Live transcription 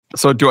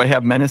So do I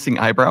have menacing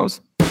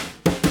eyebrows?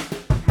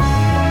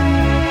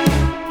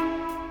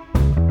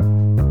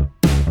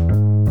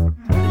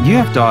 You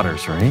have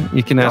daughters, right?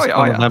 You can ask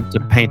one yeah. of them to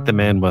paint them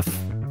in with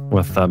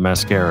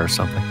mascara or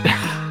something.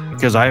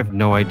 Because I have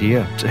no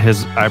idea.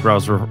 His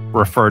eyebrows were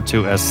referred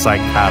to as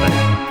psychotic.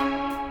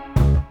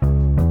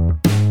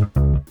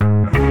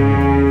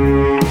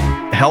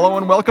 Hello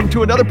and welcome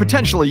to another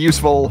potentially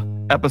useful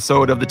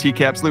episode of the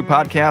TCAPS Loop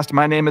podcast.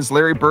 My name is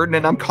Larry Burden,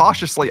 and I'm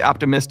cautiously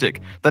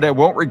optimistic that I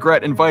won't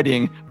regret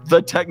inviting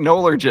the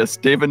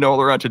technologist, David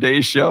Knoller, on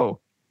today's show.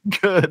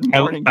 Good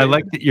morning, I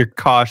like that you're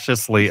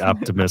cautiously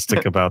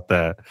optimistic about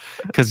that,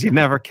 because you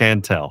never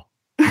can tell.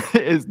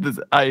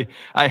 I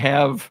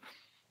have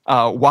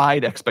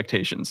wide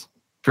expectations.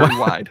 Very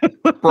wide.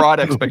 Broad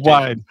expectations.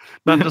 Wide.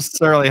 Not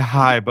necessarily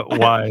high, but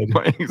wide.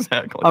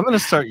 Exactly. I'm going to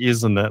start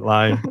using that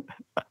line.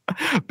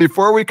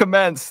 Before we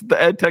commence the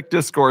EdTech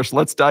discourse,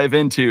 let's dive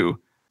into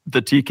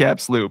the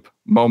TCAPS Loop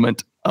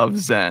moment of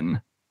Zen.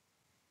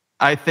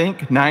 I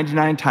think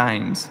 99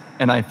 times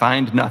and I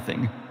find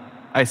nothing.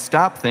 I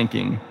stop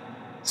thinking,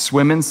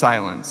 swim in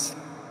silence,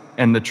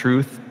 and the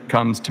truth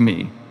comes to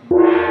me.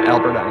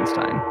 Albert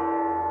Einstein.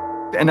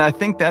 And I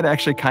think that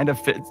actually kind of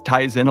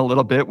ties in a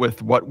little bit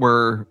with what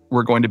we're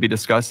going to be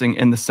discussing,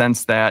 in the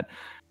sense that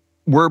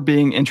we're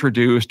being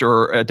introduced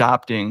or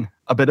adopting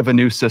a bit of a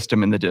new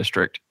system in the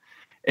district.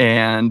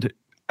 And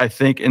I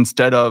think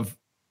instead of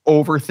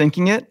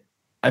overthinking it,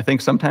 I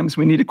think sometimes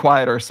we need to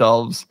quiet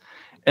ourselves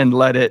and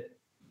let it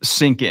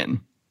sink in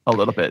a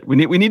little bit. We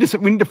need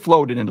to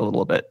float it in a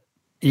little bit.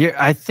 Yeah,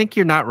 I think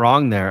you're not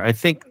wrong there. I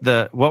think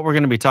what we're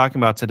going to be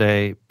talking about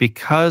today,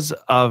 because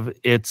of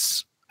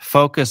its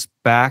focus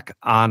back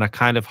on a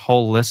kind of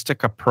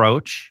holistic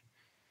approach,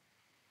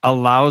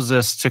 allows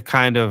us to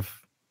kind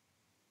of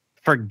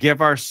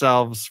forgive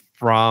ourselves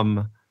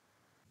from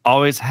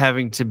always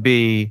having to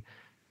be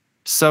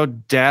so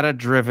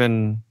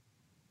data-driven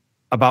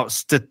about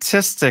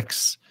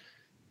statistics,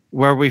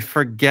 where we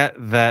forget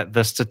that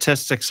the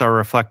statistics are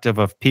reflective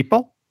of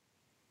people.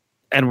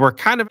 And we're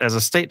kind of, as a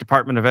state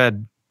Department of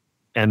Ed,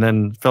 and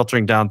then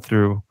filtering down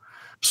through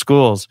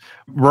schools,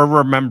 we're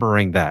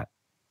remembering that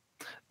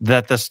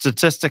the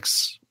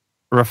statistics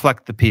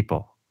reflect the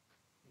people.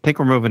 I think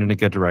we're moving in a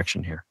good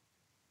direction here.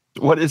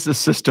 What is the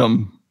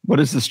system? What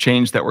is this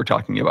change that we're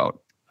talking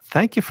about?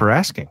 Thank you for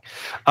asking.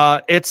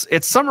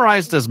 It's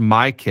summarized as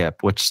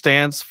MyKIP, which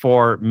stands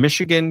for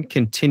Michigan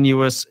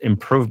Continuous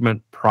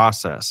Improvement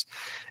Process.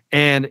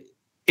 And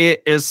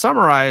it is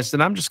summarized,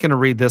 and I'm just going to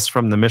read this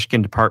from the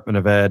Michigan Department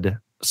of Ed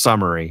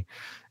summary.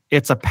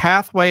 It's a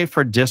pathway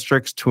for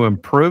districts to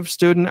improve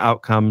student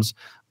outcomes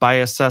by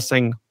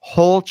assessing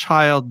whole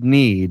child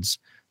needs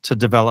to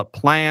develop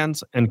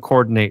plans and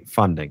coordinate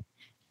funding.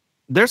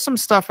 There's some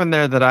stuff in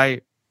there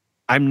that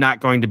I'm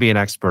not going to be an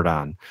expert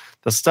on.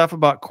 The stuff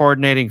about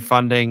coordinating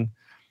funding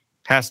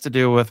has to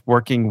do with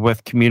working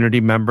with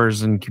community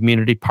members and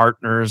community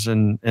partners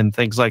and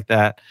things like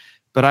that.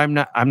 But I'm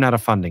not a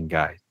funding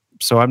guy,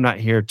 so I'm not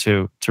here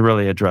to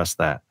really address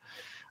that.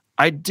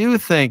 I do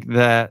think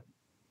that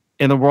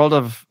in the world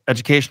of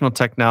educational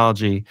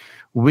technology,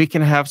 we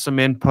can have some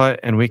input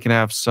and we can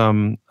have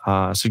some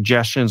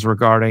suggestions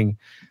regarding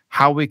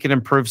how we can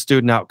improve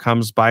student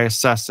outcomes by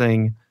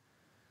assessing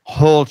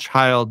whole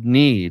child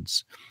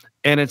needs.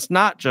 And it's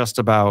not just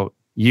about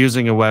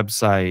using a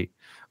website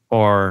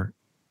or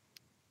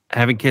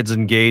having kids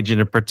engage in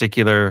a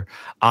particular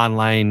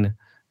online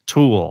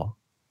tool.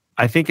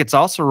 I think it's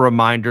also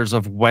reminders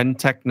of when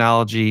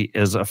technology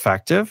is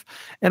effective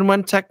and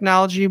when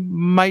technology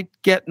might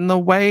get in the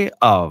way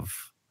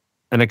of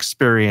an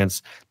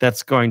experience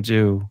that's going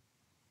to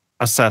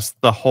assess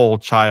the whole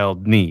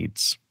child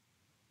needs.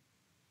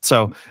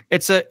 So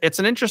it's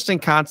an interesting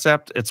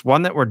concept. It's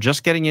one that we're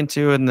just getting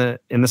into in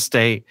the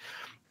state.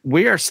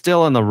 We are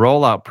still in the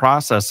rollout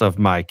process of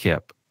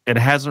MyKIP. It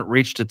hasn't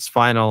reached its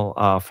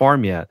final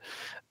form yet.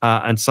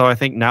 And so I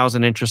think now is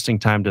an interesting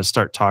time to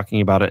start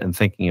talking about it and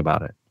thinking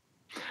about it.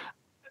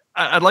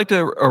 I'd like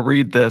to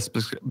read this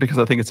because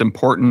I think it's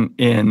important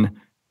in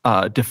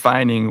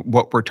defining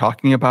what we're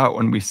talking about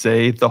when we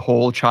say the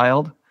whole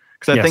child.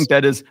 Because I think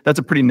that's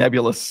a pretty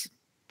nebulous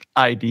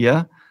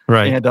idea.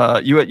 Right.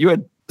 And you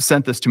had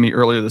sent this to me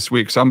earlier this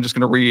week, so I'm just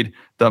going to read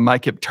the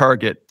MyKIP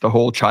target, the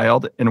whole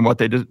child, and what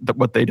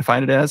they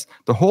define it as.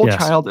 The whole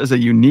child is a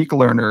unique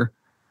learner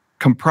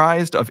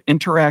comprised of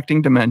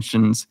interacting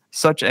dimensions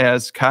such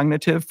as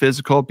cognitive,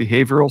 physical,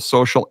 behavioral,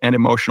 social, and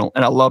emotional.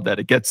 And I love that.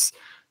 It gets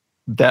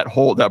that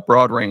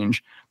broad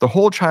range. The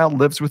whole child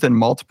lives within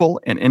multiple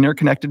and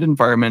interconnected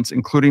environments,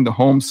 including the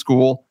home,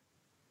 school,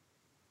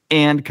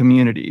 and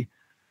community.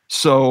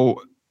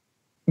 So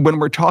when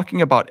we're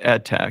talking about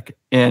EdTech,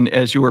 and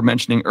as you were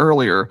mentioning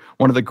earlier,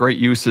 one of the great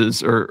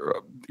uses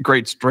or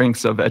great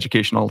strengths of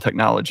educational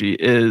technology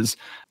is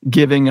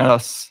giving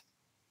us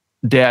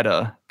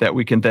data that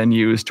we can then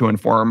use to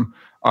inform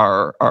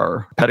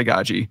our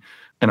pedagogy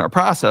and our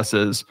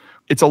processes.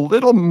 It's a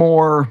little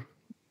more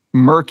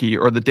murky,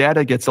 or the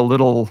data gets a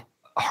little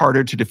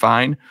harder to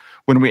define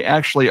when we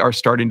actually are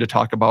starting to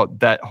talk about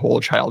that whole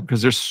child,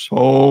 because there's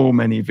so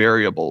many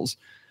variables.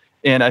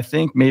 And I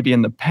think maybe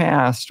in the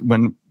past,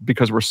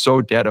 because we're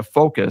so data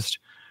focused,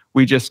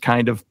 we just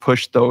kind of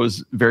push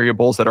those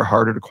variables that are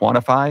harder to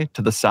quantify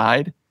to the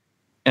side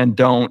and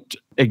don't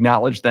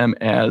acknowledge them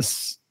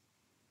as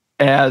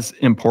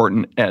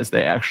important as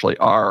they actually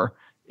are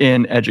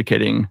in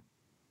educating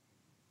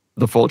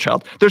the full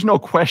child. There's no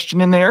question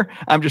in there.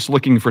 I'm just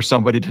looking for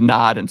somebody to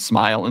nod and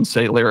smile and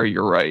say, Larry,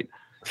 you're right.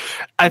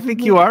 I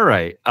think you are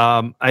right.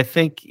 I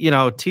think,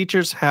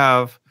 teachers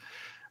have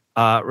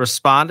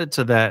responded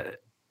to that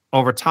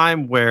over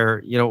time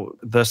where,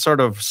 the sort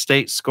of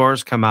state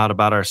scores come out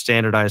about our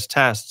standardized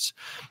tests.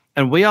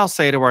 And we all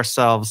say to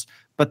ourselves,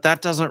 but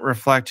that doesn't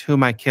reflect who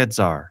my kids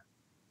are.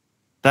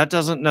 That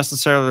doesn't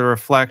necessarily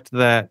reflect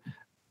that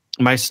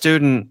my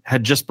student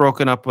had just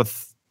broken up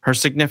with her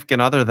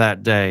significant other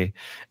that day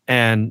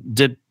and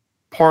did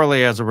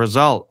poorly as a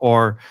result.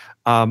 Or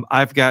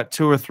I've got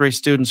 2 or 3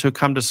 students who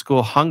come to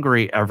school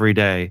hungry every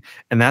day,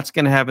 and that's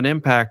going to have an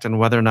impact on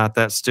whether or not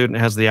that student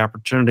has the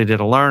opportunity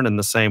to learn in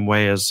the same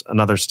way as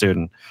another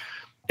student.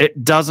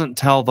 It doesn't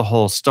tell the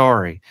whole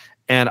story.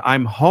 And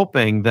I'm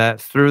hoping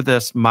that through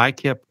this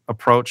MyKIP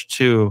approach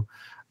to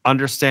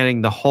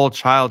understanding the whole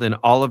child in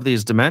all of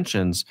these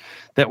dimensions,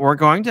 that we're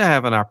going to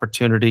have an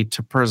opportunity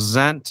to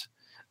present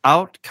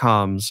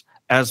outcomes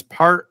as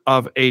part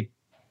of a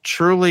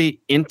truly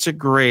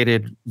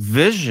integrated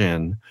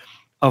vision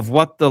of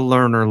what the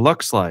learner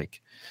looks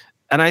like.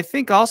 And I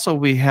think also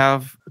we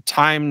have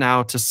time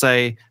now to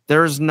say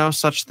there is no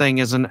such thing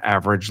as an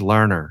average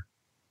learner.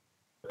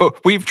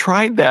 But we've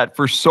tried that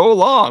for so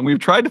long. We've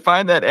tried to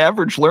find that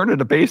average learner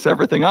to base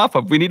everything off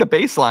of. We need a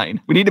baseline.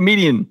 We need a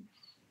median.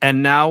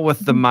 And now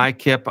with the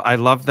MyKIP, I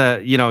love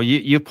that,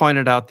 you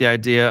pointed out the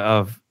idea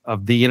of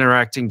the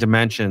interacting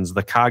dimensions,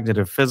 the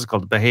cognitive, physical,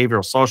 the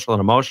behavioral, social, and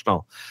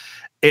emotional.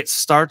 It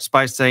starts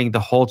by saying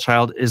the whole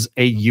child is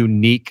a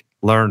unique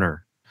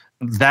learner.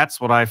 That's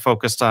what I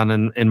focused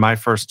on in my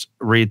first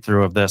read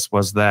through of this,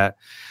 was that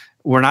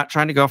we're not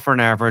trying to go for an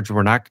average.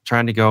 We're not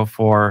trying to go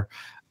for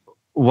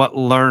what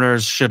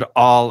learners should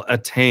all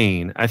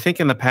attain. I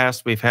think in the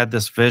past, we've had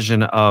this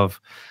vision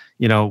of,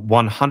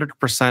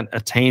 100%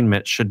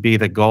 attainment should be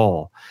the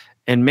goal.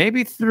 And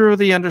maybe through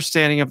the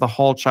understanding of the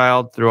whole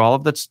child, through all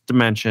of its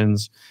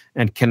dimensions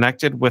and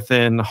connected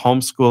within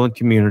homeschool and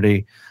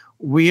community,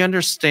 we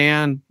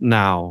understand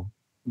now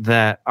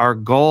that our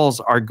goals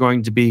are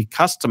going to be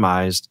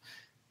customized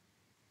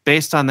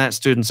based on that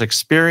student's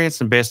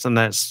experience and based on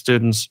that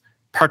student's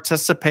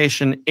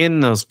participation in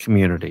those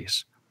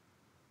communities.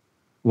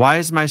 Why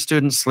is my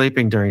student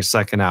sleeping during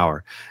second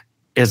hour?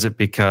 Is it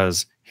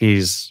because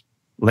he's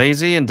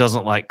lazy and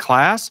doesn't like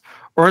class?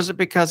 Or is it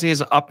because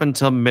he's up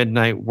until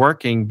midnight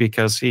working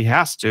because he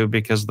has to,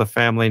 because the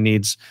family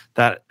needs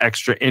that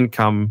extra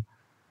income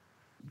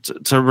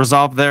to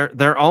resolve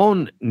their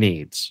own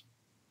needs?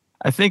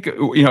 I think,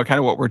 kind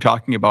of what we're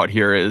talking about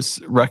here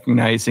is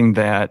recognizing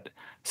that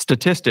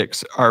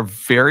statistics are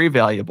very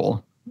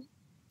valuable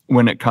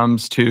when it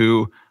comes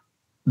to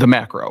the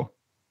macro.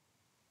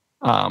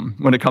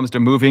 When it comes to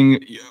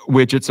moving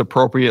widgets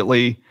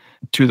appropriately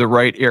to the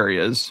right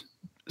areas,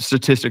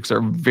 statistics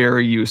are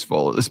very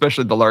useful,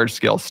 especially the large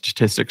scale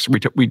statistics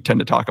we tend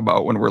to talk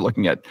about when we're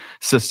looking at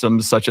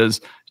systems such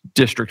as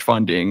district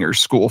funding or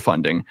school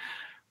funding.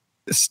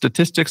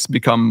 Statistics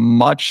become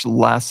much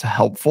less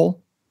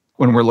helpful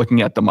when we're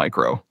looking at the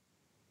micro,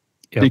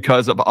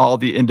 because of all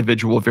the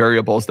individual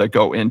variables that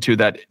go into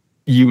that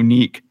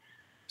unique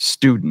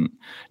student.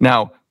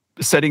 Now,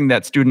 setting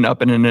that student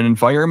up in an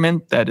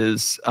environment that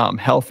is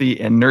healthy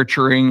and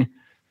nurturing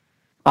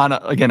on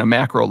a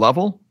macro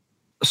level,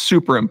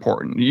 super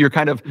important. You're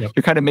kind of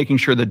making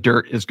sure the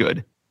dirt is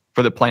good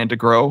for the plant to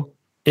grow.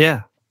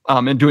 Yeah.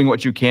 And doing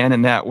what you can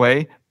in that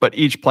way. But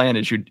each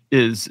plant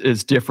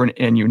is different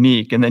and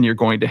unique. And then you're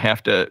going to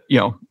have to,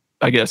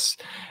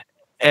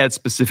 add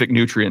specific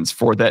nutrients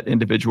for that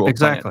individual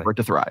plant for it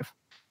to thrive.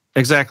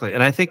 Exactly.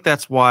 And I think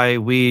that's why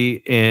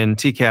we in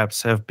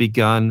TCAPS have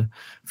begun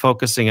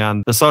focusing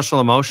on the social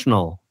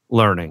emotional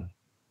learning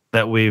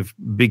that we've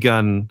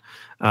begun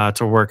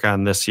to work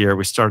on this year.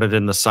 We started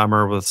in the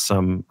summer with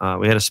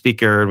we had a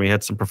speaker and we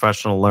had some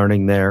professional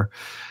learning there.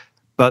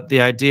 But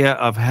the idea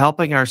of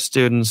helping our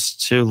students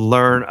to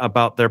learn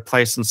about their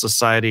place in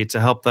society,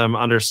 to help them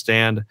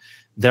understand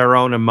their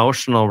own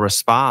emotional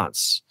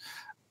response,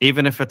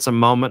 even if it's a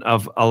moment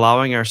of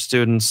allowing our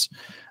students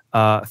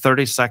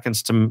 30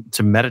 seconds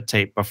to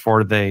meditate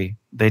before they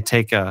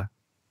take a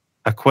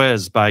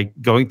quiz by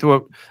going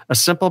through a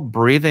simple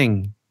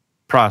breathing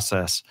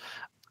process.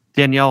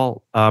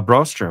 Danielle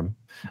Brostrom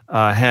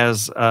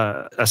has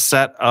a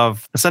set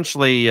of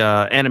essentially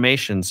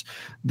animations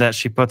that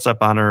she puts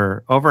up on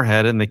her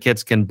overhead, and the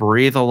kids can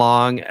breathe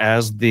along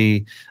as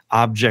the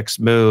objects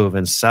move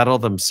and settle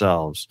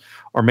themselves.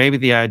 Or maybe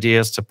the idea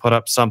is to put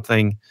up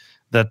something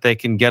that they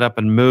can get up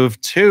and move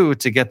to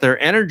get their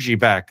energy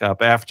back up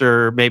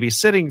after maybe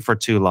sitting for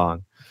too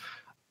long.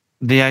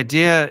 The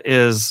idea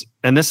is,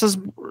 and this is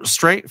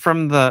straight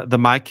from the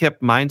MyKIP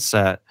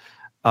mindset,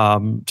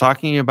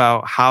 talking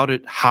about how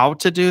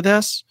to do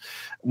this.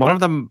 One of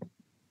the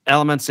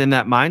elements in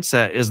that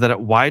mindset is that it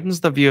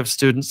widens the view of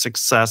student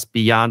success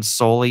beyond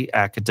solely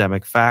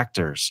academic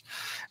factors.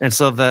 And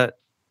so that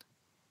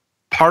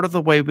part of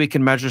the way we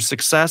can measure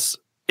success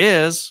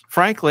is,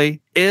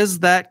 frankly, is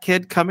that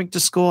kid coming to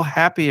school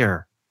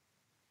happier?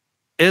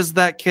 Is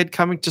that kid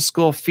coming to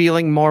school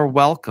feeling more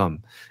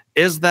welcome?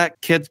 Is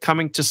that kid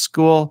coming to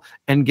school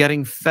and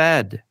getting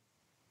fed?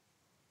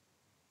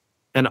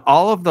 And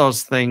all of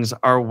those things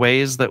are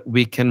ways that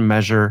we can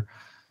measure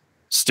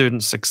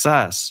student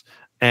success.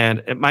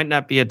 And it might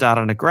not be a dot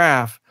on a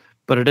graph,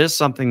 but it is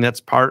something that's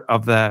part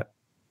of that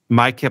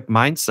MyKIP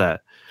mindset.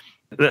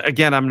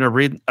 Again, I'm going to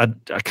read a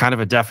kind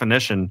of a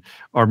definition,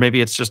 or maybe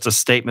it's just a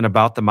statement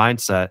about the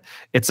mindset.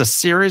 It's a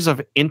series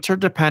of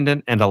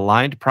interdependent and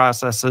aligned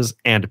processes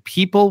and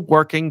people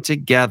working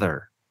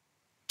together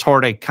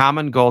toward a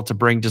common goal to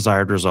bring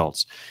desired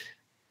results.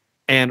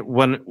 And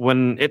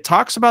when it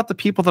talks about the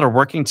people that are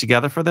working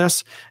together for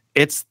this,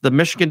 it's the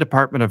Michigan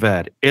Department of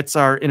Ed, it's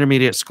our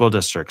intermediate school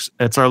districts,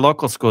 it's our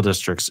local school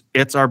districts,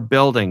 it's our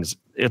buildings,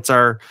 it's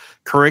our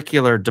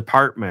curricular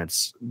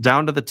departments,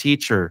 down to the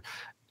teacher,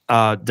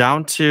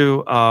 down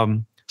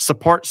to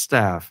support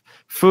staff,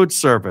 food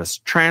service,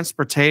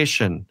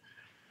 transportation,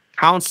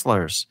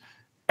 counselors.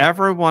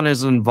 Everyone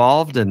is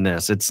involved in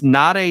this. It's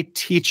not a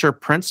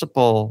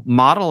teacher-principal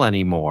model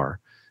anymore.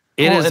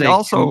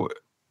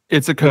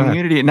 It's a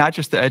community, not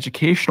just the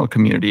educational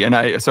community.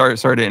 And sorry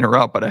to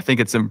interrupt, but I think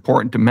it's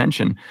important to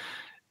mention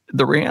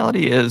the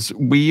reality is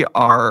we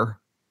are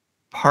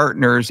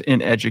partners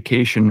in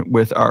education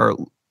with our,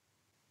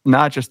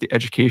 not just the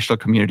educational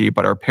community,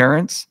 but our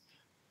parents.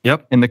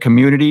 Yep. And the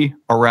community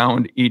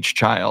around each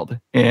child.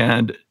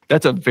 And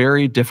that's a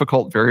very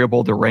difficult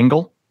variable to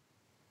wrangle.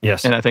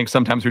 Yes. And I think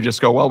sometimes we just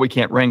go, well, we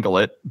can't wrangle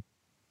it.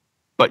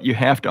 But you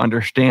have to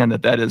understand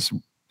that is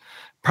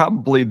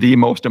probably the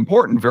most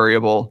important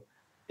variable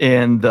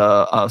in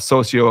the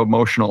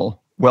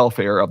socio-emotional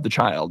welfare of the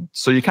child.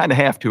 So you kind of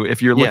have to,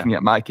 if you're looking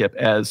at MyKIP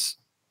as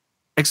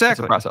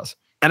exactly a process.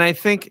 And I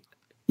think,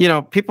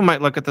 people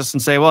might look at this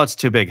and say, well, it's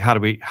too big. How do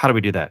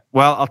we do that?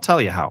 Well, I'll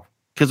tell you how.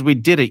 Because we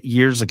did it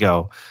years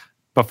ago.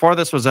 Before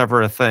this was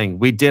ever a thing,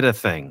 we did a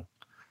thing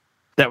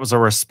that was a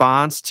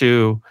response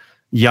to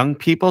young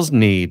people's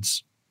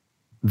needs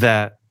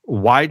that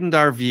widened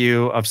our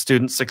view of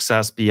student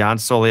success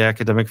beyond solely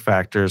academic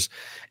factors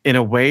in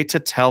a way to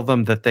tell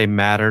them that they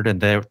mattered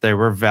and they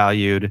were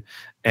valued,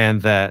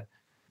 and that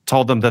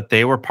told them that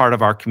they were part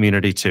of our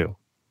community too.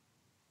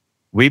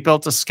 We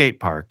built a skate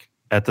park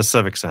at the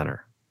Civic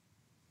Center.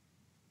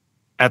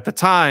 At the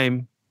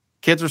time,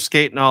 kids were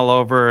skating all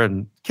over,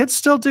 and kids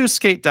still do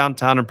skate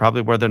downtown and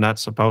probably where they're not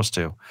supposed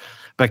to.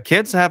 But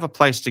kids have a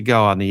place to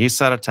go on the east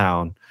side of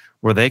town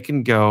where they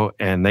can go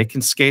and they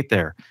can skate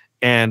there.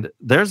 And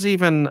there's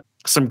even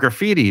some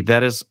graffiti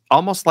that is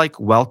almost like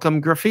welcome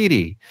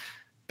graffiti,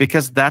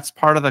 because that's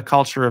part of the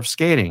culture of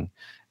skating.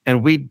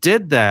 And we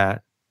did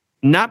that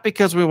not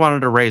because we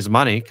wanted to raise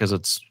money, because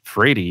it's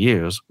free to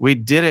use. We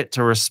did it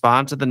to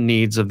respond to the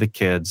needs of the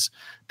kids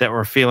that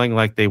were feeling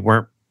like they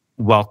weren't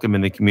welcome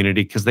in the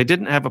community because they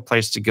didn't have a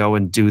place to go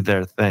and do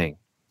their thing.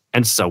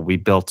 And so we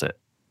built it.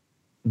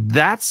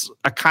 That's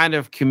a kind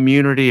of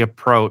community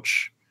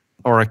approach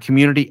or a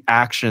community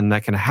action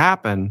that can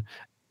happen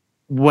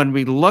when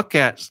we look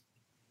at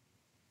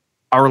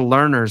our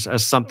learners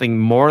as something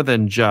more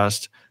than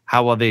just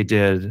how well they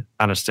did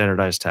on a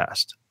standardized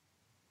test.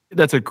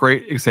 That's a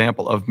great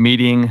example of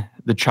meeting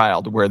the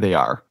child where they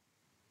are.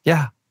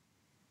 Yeah.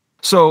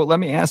 So let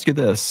me ask you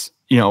this.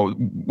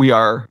 We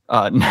are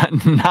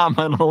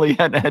nominally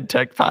an ed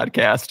tech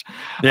podcast.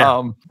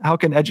 Yeah. How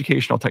can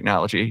educational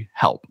technology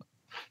help?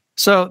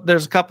 So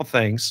there's a couple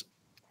things.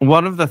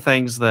 One of the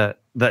things that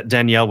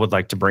Danielle would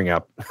like to bring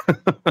up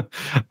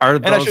are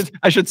those. And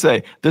I should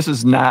say, this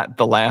is not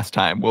the last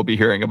time we'll be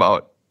hearing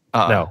about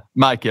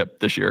MyKIP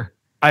this year.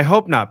 I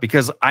hope not,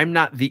 because I'm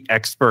not the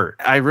expert.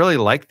 I really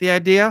like the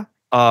idea,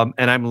 and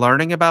I'm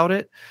learning about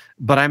it.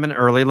 But I'm an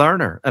early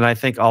learner, and I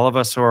think all of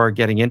us who are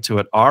getting into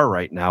it are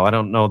right now. I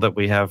don't know that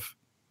we have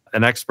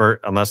an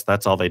expert unless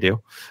that's all they do.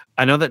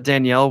 I know that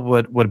Danielle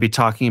would be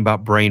talking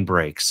about brain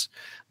breaks,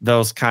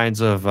 those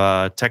kinds of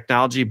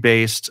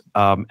technology-based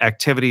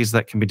activities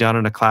that can be done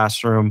in a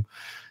classroom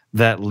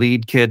that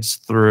lead kids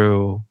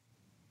through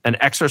an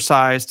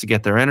exercise to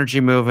get their energy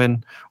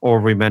moving,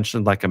 or we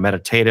mentioned like a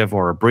meditative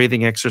or a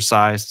breathing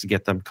exercise to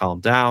get them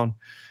calmed down,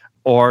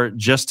 or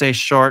just a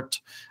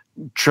short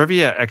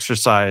trivia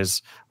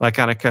exercise like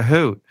on a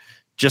Kahoot,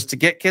 just to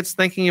get kids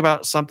thinking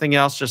about something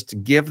else, just to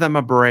give them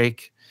a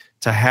break,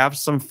 to have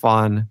some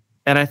fun.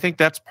 And I think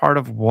that's part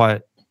of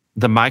what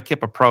the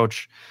MyKIP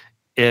approach,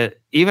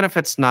 even if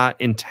it's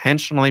not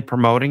intentionally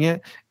promoting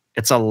it,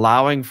 it's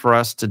allowing for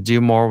us to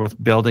do more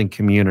with building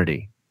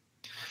community.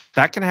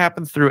 That can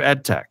happen through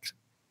ed tech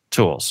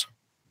tools.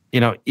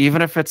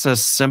 Even if it's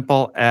as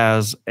simple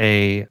as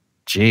a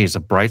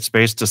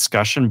Brightspace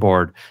discussion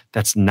board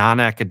that's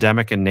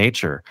non-academic in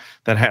nature,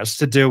 that has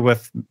to do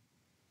with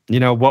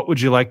What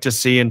would you like to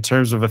see in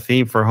terms of a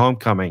theme for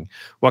homecoming?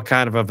 What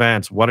kind of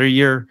events? What are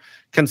your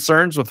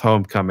concerns with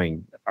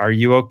homecoming? Are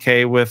you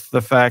okay with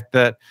the fact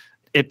that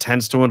it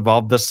tends to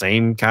involve the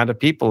same kind of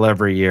people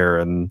every year?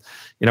 And,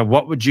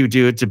 what would you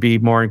do to be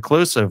more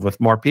inclusive with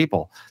more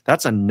people?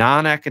 That's a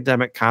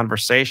non-academic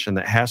conversation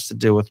that has to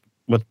do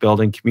with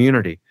building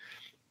community.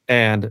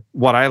 And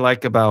what I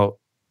like about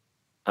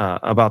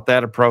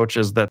that approach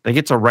is that they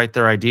get to write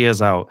their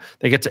ideas out.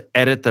 They get to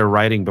edit their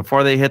writing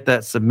before they hit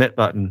that submit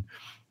button.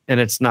 And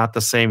it's not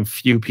the same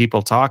few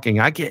people talking.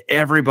 I get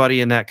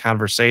everybody in that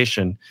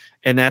conversation,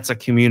 and that's a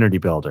community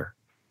builder.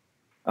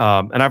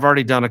 And I've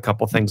already done a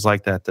couple things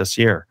like that this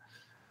year.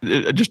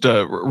 Just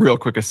a real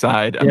quick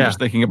aside, I'm just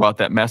thinking about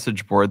that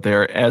message board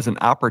there as an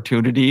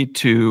opportunity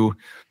to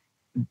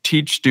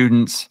teach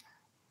students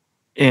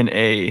in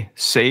a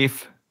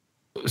safe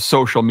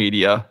social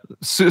media,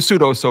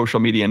 pseudo social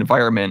media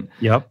environment,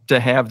 to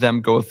have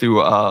them go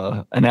through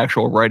an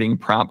actual writing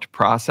prompt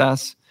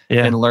process.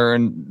 And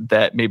learn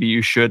that maybe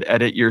you should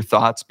edit your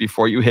thoughts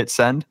before you hit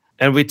send.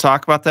 And we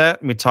talk about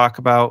that. And we talk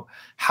about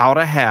how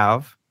to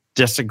have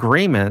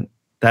disagreement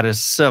that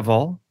is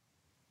civil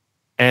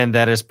and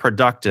that is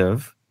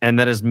productive and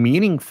that is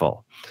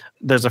meaningful.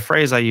 There's a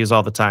phrase I use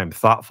all the time: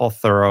 thoughtful,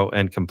 thorough,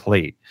 and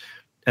complete.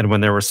 And when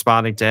they're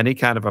responding to any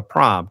kind of a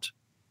prompt,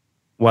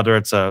 whether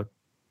it's a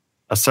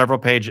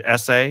several-page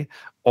essay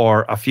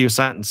or a few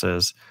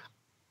sentences,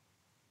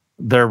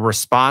 their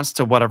response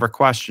to whatever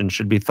question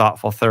should be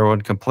thoughtful, thorough,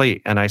 and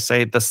complete. And I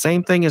say the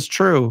same thing is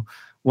true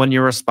when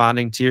you're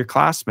responding to your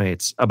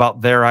classmates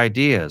about their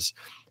ideas.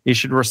 You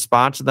should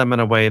respond to them in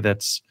a way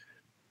that's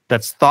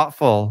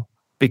thoughtful,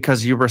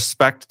 because you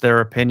respect their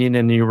opinion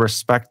and you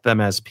respect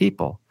them as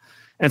people.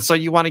 And so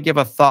you want to give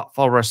a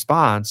thoughtful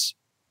response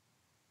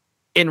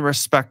in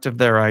respect of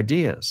their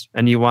ideas.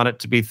 And you want it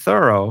to be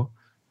thorough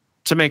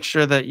to make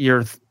sure that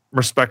you're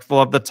respectful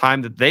of the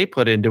time that they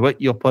put into it.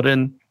 You'll put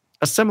in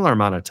a similar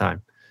amount of time.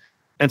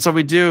 And so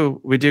we do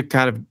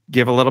kind of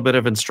give a little bit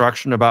of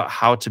instruction about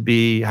how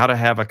to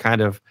have a kind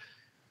of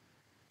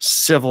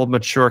civil,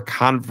 mature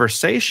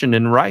conversation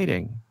in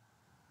writing.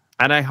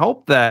 And I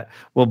hope that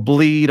will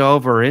bleed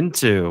over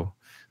into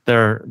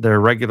their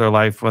regular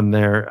life when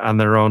they're on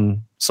their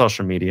own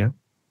social media.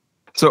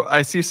 So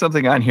I see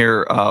something on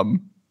here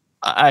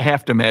I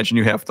have to imagine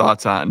you have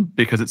thoughts on,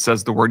 because it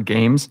says the word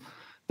games.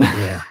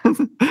 Yeah.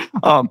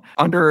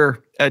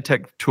 Under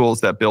EdTech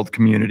tools that build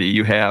community,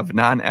 you have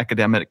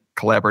non-academic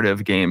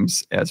collaborative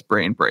games as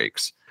brain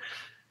breaks.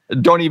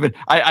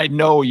 I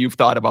know you've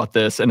thought about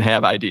this and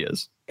have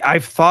ideas.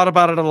 I've thought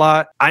about it a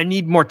lot. I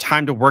need more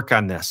time to work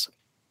on this.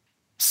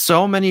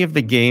 So many of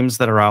the games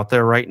that are out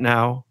there right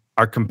now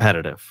are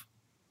competitive.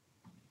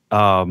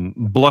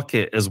 Blook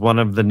It is one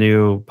of the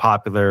new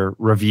popular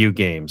review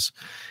games.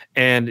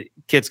 And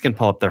kids can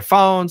pull up their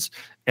phones,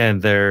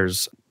 and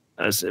there's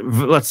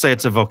let's say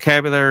it's a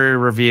vocabulary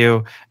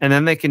review, and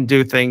then they can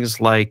do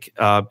things like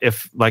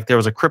if there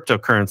was a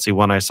cryptocurrency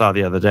one I saw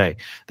the other day,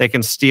 they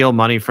can steal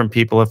money from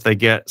people if they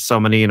get so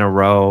many in a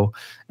row,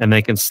 and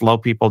they can slow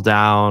people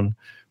down.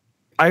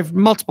 I have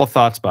multiple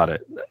thoughts about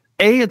it.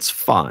 It's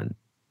fun.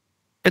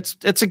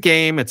 It's a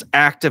game. It's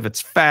active.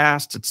 It's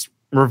fast. It's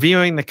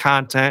reviewing the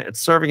content.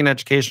 It's serving an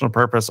educational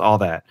purpose. All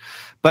that.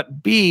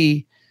 But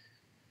B,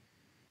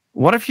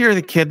 what if you're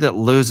the kid that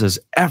loses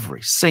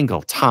every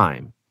single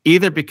time?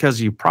 Either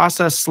because you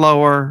process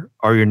slower,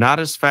 or you're not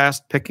as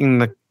fast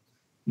picking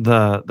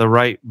the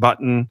right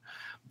button,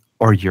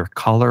 or you're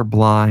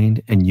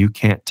colorblind and you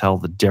can't tell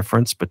the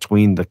difference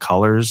between the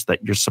colors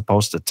that you're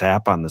supposed to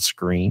tap on the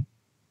screen.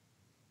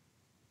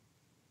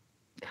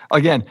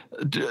 Again,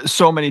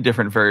 so many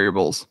different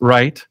variables.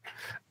 Right.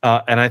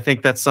 And I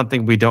think that's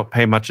something we don't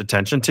pay much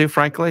attention to,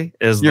 frankly,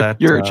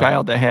 you're a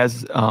child that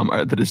has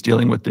that is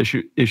dealing with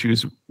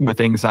issues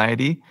with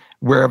anxiety,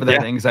 wherever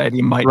that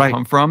anxiety might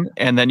come from,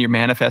 and then you're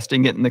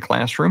manifesting it in the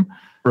classroom.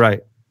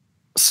 Right.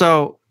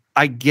 So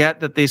I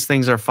get that these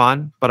things are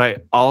fun, but I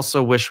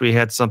also wish we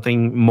had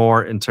something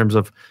more in terms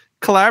of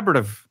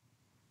collaborative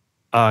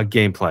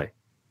gameplay.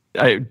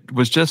 I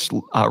was just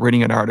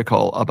reading an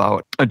article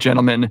about a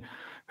gentleman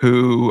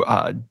who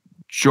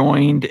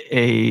joined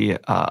a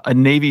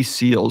Navy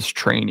SEALs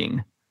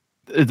training.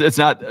 It's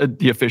not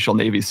the official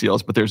Navy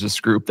SEALs, but there's this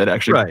group that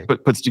actually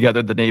puts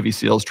together the Navy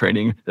SEALs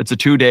training. It's a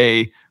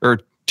 2-day or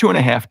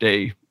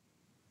 2.5-day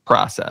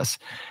process.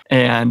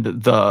 And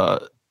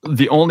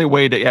the only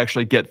way to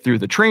actually get through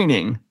the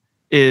training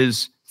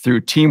is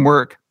through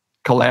teamwork,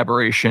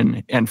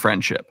 collaboration, and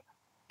friendship.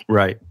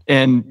 Right.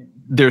 And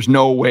there's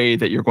no way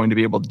that you're going to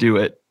be able to do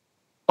it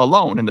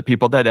alone. And the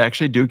people that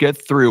actually do get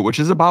through, which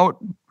is about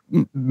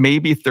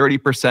maybe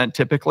 30%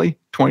 typically,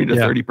 20 to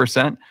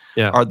 30%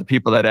 are the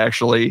people that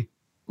actually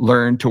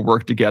learn to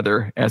work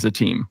together as a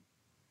team.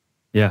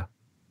 Yeah.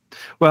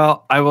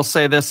 Well, I will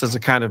say this as a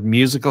kind of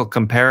musical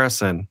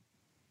comparison. Have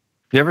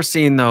you ever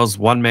seen those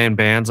one-man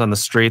bands on the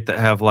street that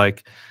have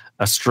like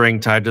a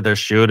string tied to their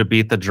shoe to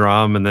beat the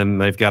drum, and then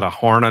they've got a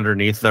horn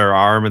underneath their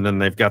arm, and then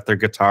they've got their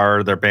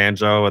guitar, their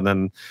banjo, and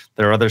then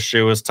their other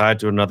shoe is tied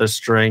to another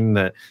string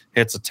that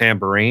hits a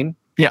tambourine?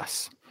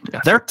 Yes.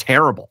 Yes. They're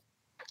terrible.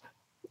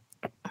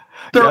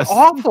 They're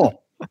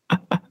awful.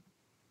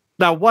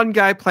 Now, one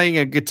guy playing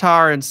a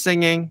guitar and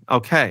singing,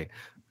 okay.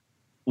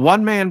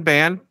 One-man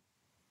band,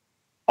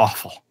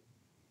 awful.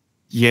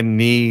 You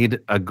need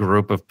a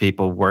group of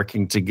people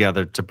working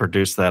together to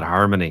produce that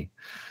harmony.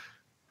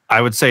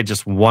 I would say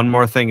just one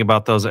more thing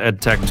about those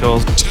ed tech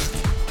tools.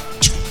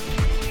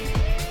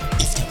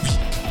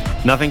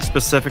 Nothing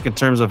specific in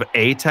terms of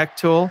a tech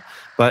tool,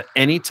 but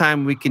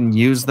anytime we can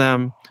use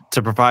them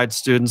to provide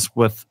students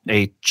with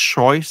a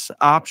choice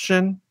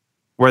option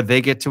where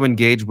they get to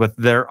engage with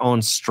their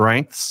own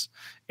strengths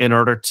in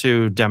order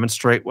to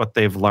demonstrate what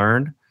they've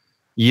learned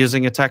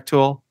using a tech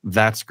tool,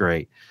 that's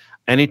great.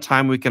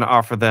 Anytime we can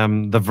offer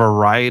them the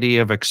variety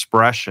of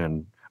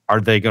expression,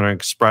 are they going to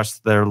express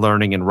their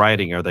learning in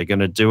writing? Are they going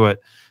to do it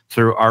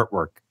through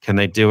artwork? Can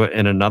they do it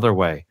in another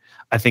way?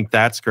 I think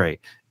that's great.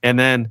 And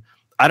then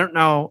I don't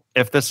know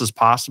if this is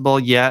possible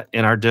yet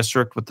in our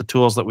district with the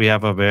tools that we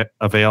have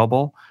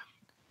available,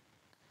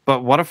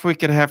 but what if we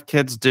could have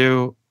kids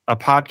do a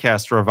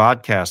podcast or a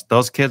vodcast?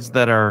 Those kids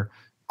that are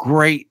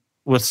great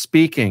with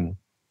speaking,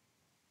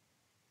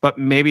 but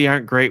maybe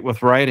aren't great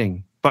with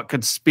writing, but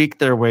could speak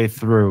their way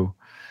through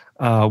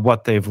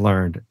what they've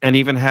learned, and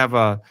even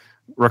have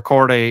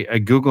record a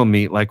Google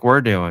Meet like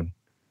we're doing.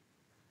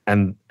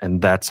 And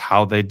that's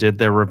how they did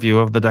their review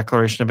of the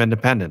Declaration of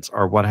Independence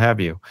or what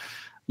have you.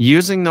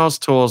 Using those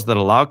tools that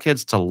allow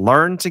kids to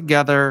learn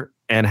together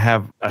and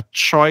have a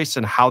choice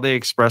in how they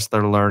express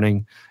their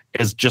learning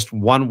is just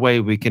one way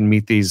we can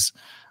meet these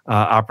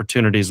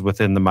opportunities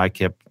within the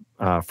MyKIP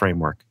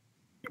framework.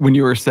 When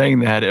you were saying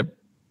that, it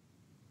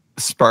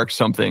sparked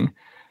something.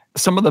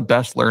 Some of the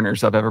best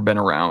learners I've ever been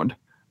around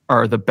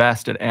are the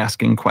best at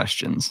asking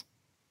questions.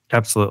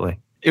 Absolutely.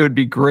 It would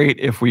be great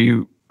if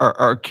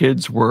our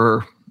kids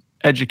were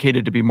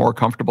educated to be more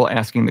comfortable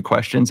asking the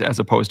questions as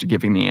opposed to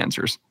giving the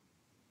answers.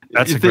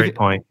 That's a great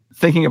point.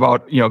 Thinking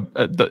about,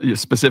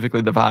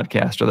 specifically the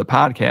vodcast or the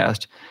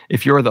podcast,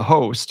 if you're the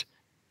host,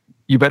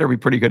 you better be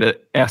pretty good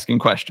at asking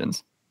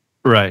questions.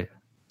 Right.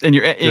 And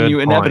you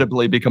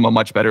inevitably become a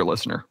much better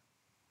listener.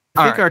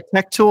 I think our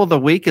tech tool of the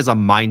week is a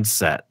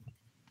mindset.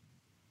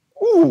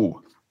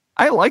 Ooh,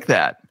 I like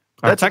that.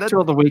 Our tech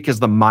tool of the week is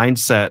the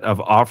mindset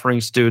of offering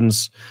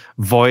students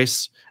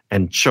voice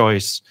and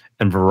choice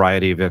and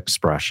variety of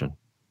expression.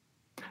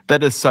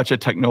 That is such a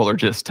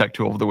technologist tech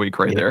tool of the week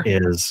right there.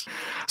 It is.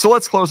 So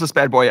let's close this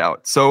bad boy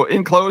out. So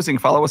in closing,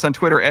 follow us on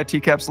Twitter at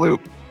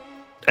TCAPSLoop.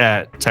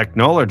 At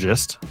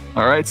Technologist.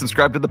 All right,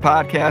 subscribe to the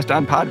podcast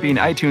on Podbean,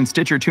 iTunes,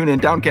 Stitcher, TuneIn,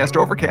 Downcast,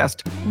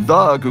 Overcast,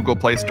 the Google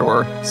Play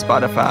Store,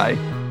 Spotify,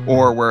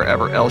 or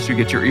wherever else you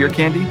get your ear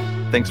candy.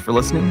 Thanks for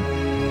listening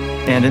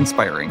and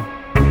inspiring.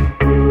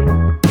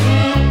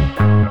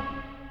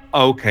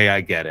 Okay,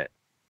 I get it.